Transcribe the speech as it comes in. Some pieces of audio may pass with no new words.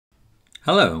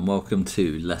Hello and welcome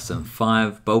to Lesson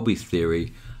 5, Bowlby's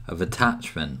theory of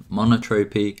attachment,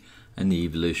 monotropy and the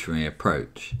evolutionary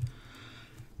approach.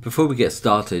 Before we get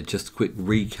started, just a quick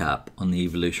recap on the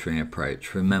evolutionary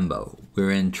approach. Remember,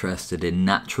 we're interested in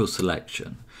natural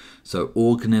selection, so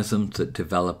organisms that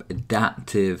develop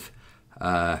adaptive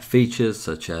features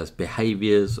such as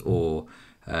behaviors or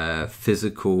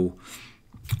physical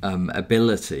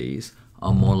abilities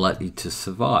are more likely to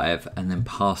survive and then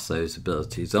pass those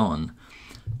abilities on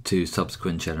to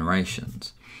subsequent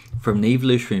generations. From an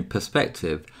evolutionary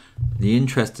perspective, the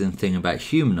interesting thing about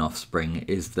human offspring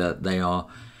is that they are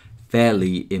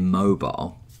fairly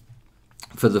immobile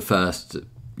for the first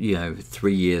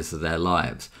 3 years of their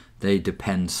lives. They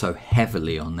depend so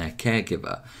heavily on their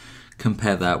caregiver.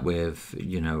 Compare that with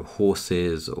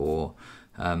horses or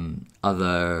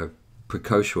other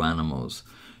precocial animals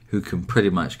who can pretty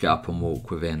much get up and walk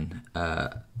within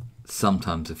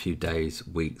sometimes a few days,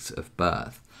 weeks of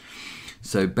birth.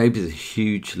 So babies are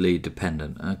hugely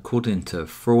dependent. And according to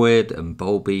Freud and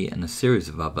Bowlby and a series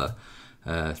of other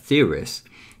theorists,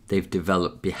 they've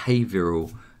developed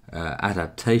behavioral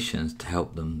adaptations to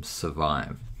help them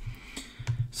survive.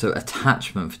 So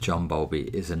attachment for John Bowlby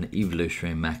is an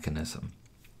evolutionary mechanism.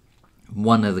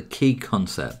 One of the key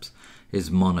concepts is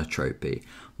monotropy.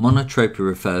 Monotropy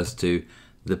refers to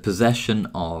the possession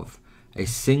of a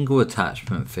single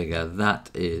attachment figure that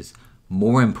is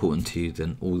more important to you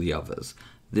than all the others.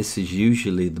 This is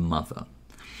usually the mother.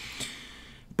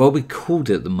 Bowlby called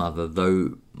it the mother,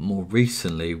 though more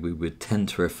recently we would tend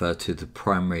to refer to the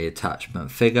primary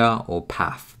attachment figure, or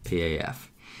PAF, P-A-F.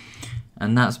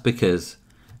 And that's because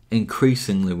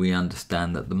increasingly we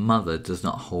understand that the mother does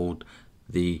not hold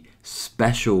the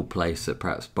special place that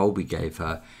perhaps Bowlby gave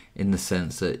her, in the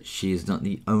sense that she is not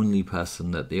the only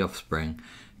person that the offspring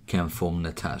can form an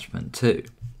attachment to.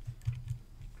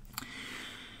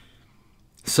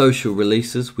 Social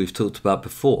releases we've talked about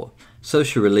before.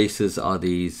 Social releases are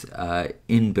these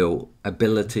inbuilt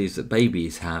abilities that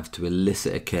babies have to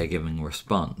elicit a caregiving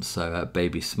response. So a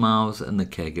baby smiles and the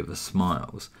caregiver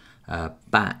smiles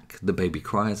back. The baby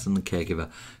cries and the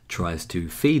caregiver tries to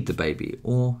feed the baby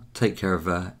or take care of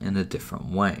her in a different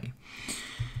way.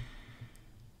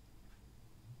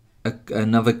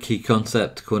 Another key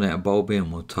concept, according to Bowlby,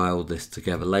 and we'll tie all this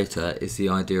together later, is the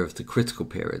idea of the critical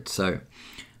period. So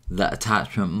that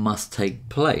attachment must take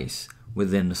place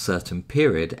within a certain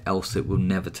period, else it will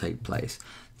never take place.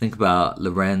 Think about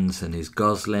Lorenz and his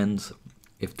goslings.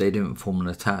 If they didn't form an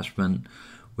attachment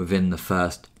within the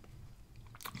first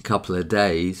couple of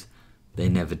days, they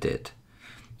never did.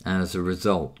 And as a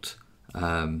result,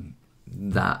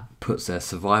 that puts their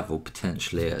survival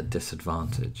potentially at a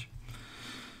disadvantage.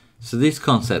 So these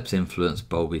concepts influenced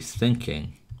Bowlby's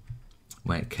thinking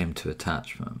when it came to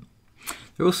attachment.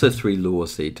 There are also 3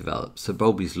 laws that he developed. So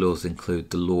Bowlby's laws include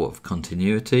the law of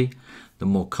continuity. The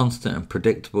more constant and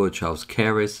predictable a child's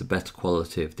care is, the better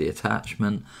quality of the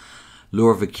attachment. Law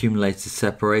of accumulated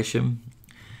separation.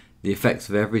 The effects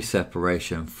of every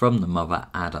separation from the mother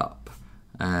add up.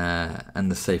 And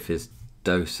the safest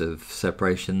dose of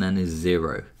separation then is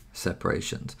 0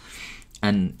 separations.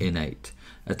 And innate.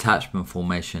 Attachment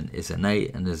formation is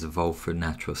innate and is evolved through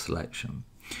natural selection.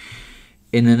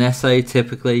 In an essay,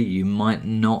 typically, you might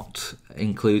not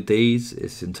include these.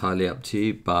 It's entirely up to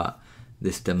you, but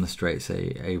this demonstrates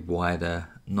a wider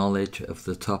knowledge of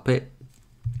the topic.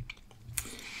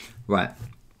 Right.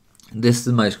 This is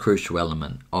the most crucial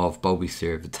element of Bowlby's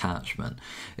theory of attachment.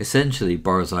 Essentially,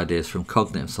 borrows ideas from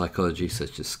cognitive psychology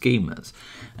such as schemas,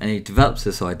 and he develops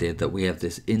this idea that we have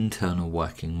this internal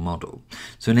working model.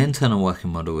 So an internal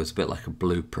working model is a bit like a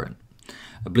blueprint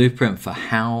for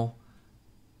how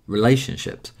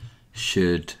relationships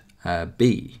should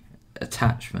be,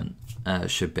 attachment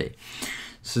should be.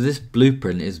 So this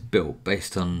blueprint is built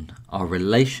based on our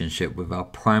relationship with our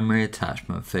primary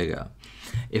attachment figure.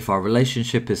 If our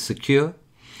relationship is secure,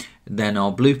 then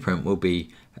our blueprint will be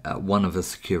one of a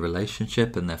secure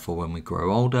relationship, and therefore when we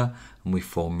grow older and we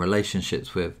form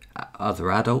relationships with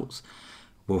other adults,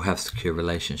 we'll have secure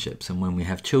relationships, and when we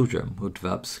have children, we'll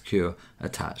develop secure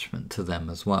attachment to them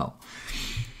as well.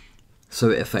 So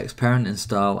it affects parenting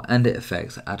style and it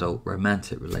affects adult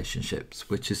romantic relationships,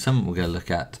 which is something we're going to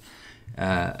look at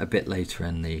a bit later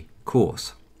in the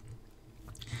course.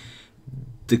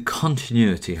 The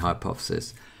continuity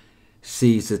hypothesis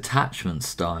sees attachment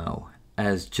style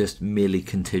as just merely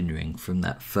continuing from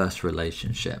that first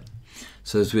relationship.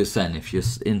 So as we were saying, if you're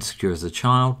insecure as a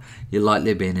child, you're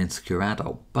likely to be an insecure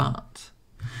adult, but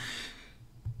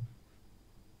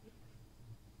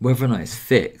whether or not it's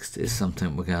fixed is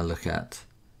something we're going to look at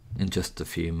in just a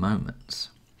few moments.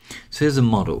 So here's a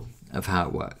model of how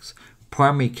it works.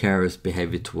 primary carer's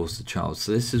behaviour towards the child.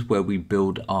 So this is where we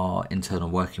build our internal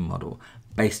working model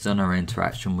based on our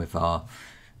interaction with our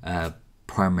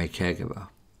primary caregiver.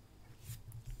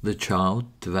 The child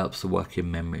develops the working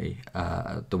memory,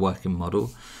 the working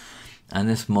model, and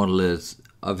this model is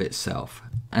of itself,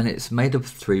 and it's made up of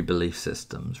 3 belief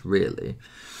systems, really.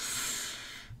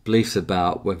 Beliefs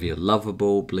about whether you're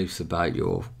lovable, beliefs about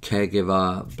your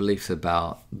caregiver, beliefs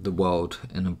about the world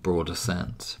in a broader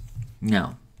sense.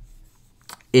 Now,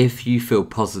 if you feel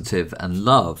positive and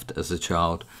loved as a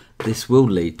child, this will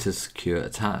lead to secure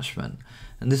attachment,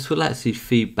 and this will actually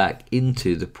feed back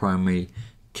into the primary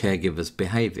caregiver's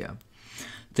behaviour.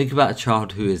 Think about a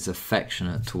child who is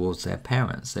affectionate towards their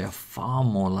parents. They are far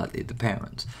more likely, the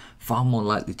parents, far more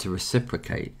likely to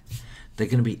reciprocate. They're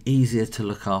going to be easier to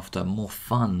look after, more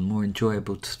fun, more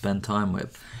enjoyable to spend time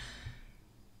with.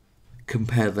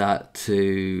 Compare that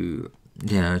to,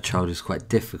 a child who's quite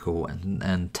difficult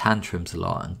and tantrums a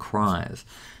lot and cries.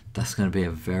 That's going to be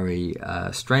a very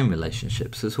strained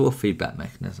relationship. So it's all a feedback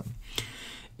mechanism.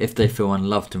 If they feel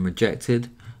unloved and rejected,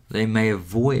 they may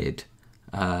avoid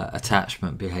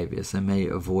attachment behaviours. They may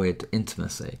avoid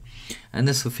intimacy. And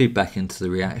this will feed back into the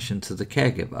reaction to the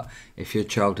caregiver. If your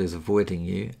child is avoiding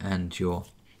you and your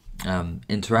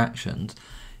interactions,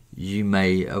 you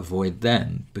may avoid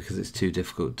them because it's too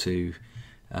difficult to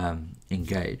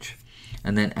engage.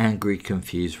 And then angry,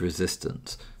 confused,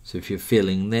 resistance. So if you're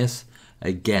feeling this,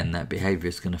 again, that behaviour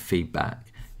is going to feed back.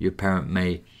 Your parent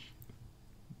may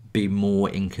be more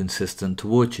inconsistent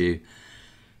towards you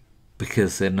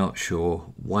because they're not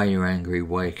sure why you're angry,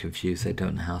 why you're confused, they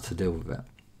don't know how to deal with it.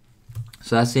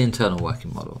 So that's the internal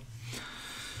working model.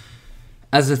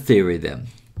 As a theory then,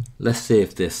 let's see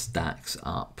if this stacks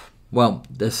up. Well,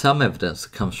 there's some evidence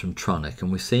that comes from Tronick,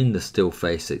 and we've seen the still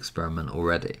face experiment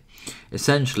already.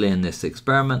 Essentially in this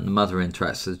experiment, the mother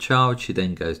interacts with the child, she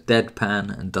then goes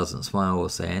deadpan and doesn't smile or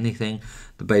say anything.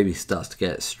 The baby starts to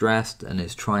get stressed and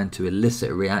is trying to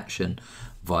elicit a reaction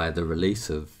via the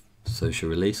release of social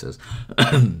releases.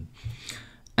 And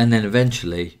then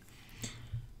eventually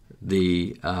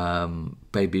the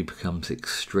baby becomes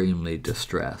extremely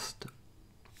distressed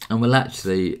and will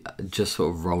actually just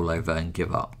sort of roll over and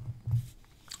give up.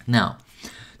 Now,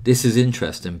 this is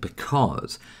interesting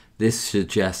because this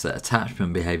suggests that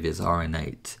attachment behaviours are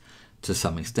innate to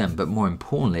some extent, but more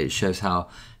importantly, it shows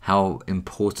how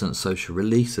important social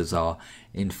releases are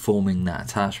in forming that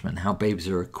attachment, how babies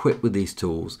are equipped with these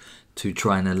tools to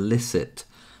try and elicit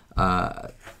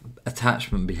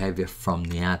attachment behaviour from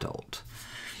the adult.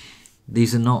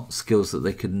 These are not skills that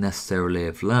they could necessarily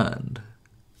have learned,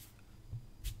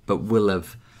 but will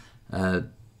have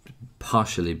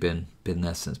partially been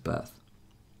there since birth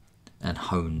and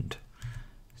honed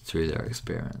through their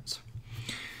experience.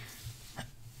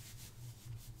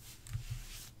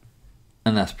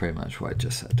 And that's pretty much what I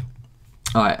just said.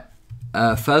 Alright,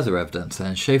 further evidence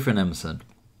then, Schaefer and Emerson.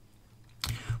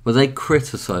 Well, they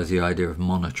criticise the idea of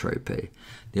monotropy,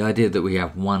 the idea that we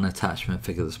have one attachment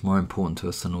figure that's more important to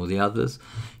us than all the others.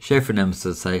 Schaefer and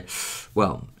Emerson say,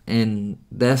 well, in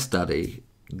their study,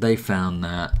 they found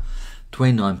that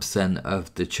 29%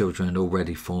 of the children had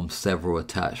already formed several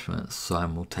attachments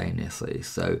simultaneously.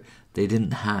 So they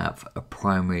didn't have a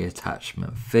primary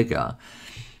attachment figure.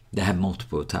 They had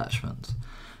multiple attachments.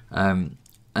 And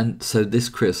so this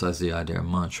criticised the idea of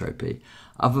monotropy.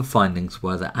 Other findings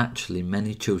were that actually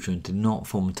many children did not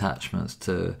form attachments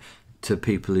to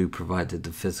people who provided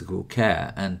the physical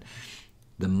care, and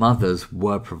the mothers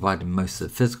were providing most of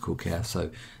the physical care, so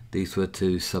these were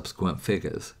two subsequent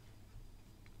figures.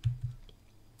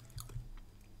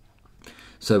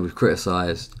 So we've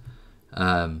criticised,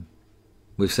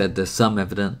 we've said there's some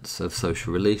evidence of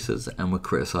social releases, and we're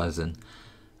criticising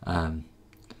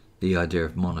the idea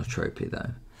of monotropy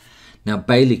though. Now,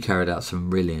 Bailey carried out some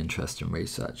really interesting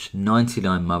research.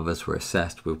 99 mothers were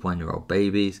assessed with 1-year-old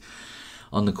babies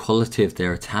on the quality of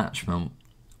their attachment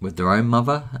with their own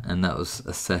mother, and that was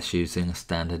assessed using a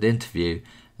standard interview,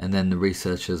 and then the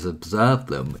researchers observed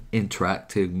them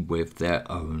interacting with their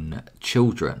own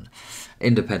children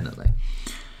independently.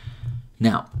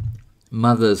 Now,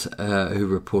 mothers who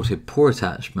reported poor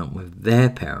attachment with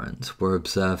their parents were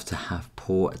observed to have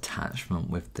poor attachment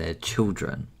with their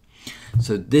children.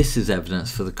 So this is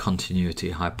evidence for the continuity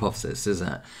hypothesis, isn't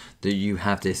it? That you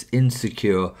have this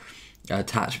insecure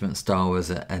attachment style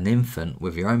as an infant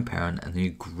with your own parent, and then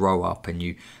you grow up and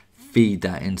you feed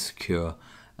that insecure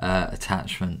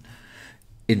attachment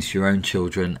into your own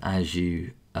children as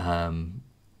you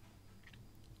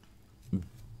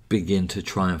begin to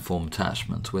try and form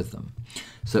attachments with them.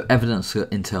 So evidence for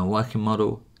internal working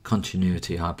model,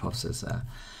 continuity hypothesis there.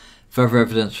 Further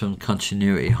evidence from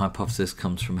continuity hypothesis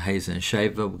comes from Hazen and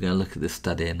Shaver. We're going to look at this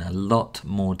study in a lot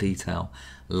more detail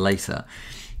later.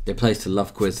 They placed a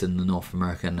love quiz in the North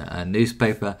American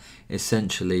newspaper.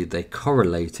 Essentially, they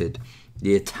correlated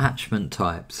the attachment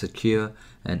type, secure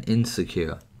and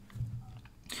insecure,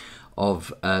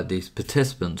 of these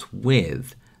participants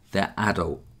with their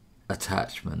adult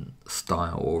attachment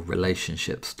style or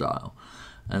relationship style.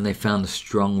 And they found a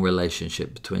strong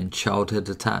relationship between childhood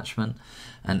attachment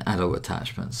and adult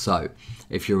attachment. So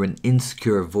if you're an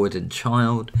insecure, avoidant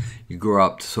child, you grow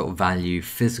up to sort of value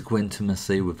physical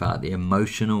intimacy without the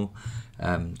emotional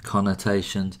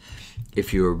connotations.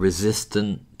 If you're a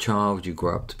resistant child, you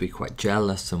grow up to be quite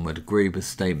jealous and would agree with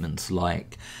statements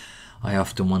like, I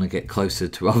often want to get closer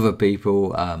to other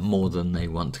people more than they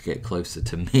want to get closer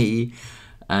to me.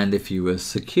 And if you were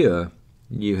secure,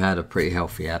 you had a pretty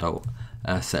healthy adult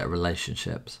set of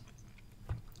relationships.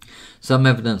 Some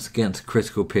evidence against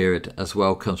critical period as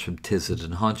well comes from Tizard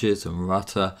and Hodges and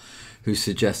Rutter, who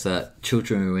suggest that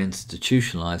children who are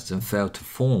institutionalized and fail to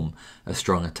form a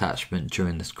strong attachment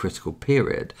during this critical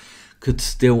period could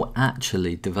still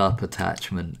actually develop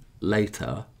attachment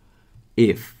later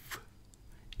if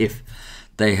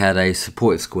they had a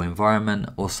supportive school environment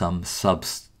or some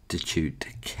substitute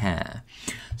care.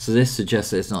 So this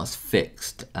suggests that it's not as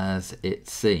fixed as it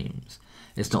seems.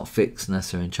 It's not fixed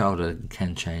necessarily in childhood and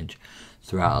can change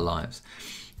throughout our lives.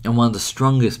 And one of the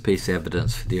strongest pieces of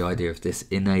evidence for the idea of this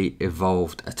innate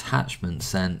evolved attachment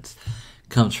sense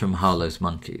comes from Harlow's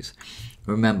monkeys.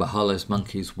 Remember, Harlow's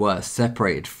monkeys were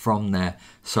separated from their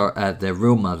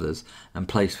real mothers and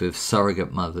placed with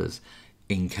surrogate mothers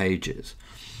in cages.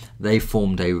 They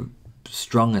formed a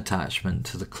strong attachment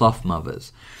to the cloth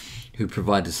mothers, who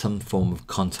provided some form of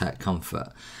contact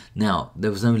comfort. Now, there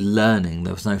was no learning,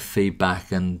 there was no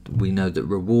feedback, and we know that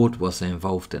reward wasn't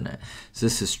involved in it. So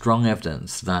this is strong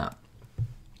evidence that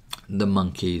the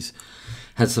monkeys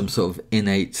had some sort of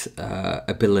innate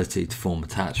ability to form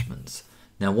attachments.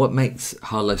 Now, what makes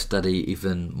Harlow's study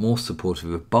even more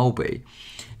supportive of Bowlby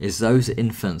is those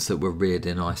infants that were reared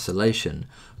in isolation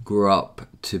grew up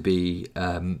to be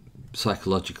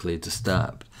psychologically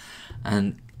disturbed.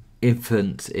 And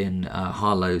infants in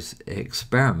Harlow's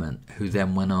experiment, who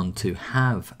then went on to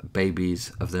have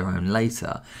babies of their own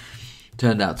later,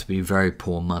 turned out to be very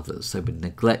poor mothers. They would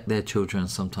neglect their children, and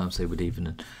sometimes they would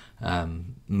even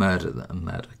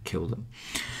kill them.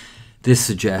 This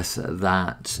suggests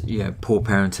that poor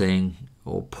parenting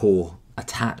or poor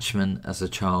attachment as a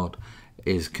child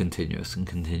is continuous and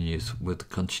continues with the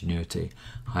continuity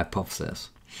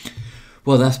hypothesis.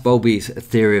 Well, that's Bowlby's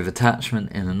theory of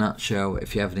attachment in a nutshell.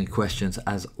 If you have any questions,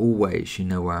 as always, you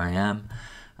know where I am.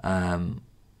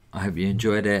 I hope you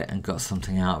enjoyed it and got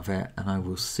something out of it, and I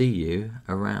will see you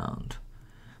around.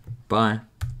 Bye.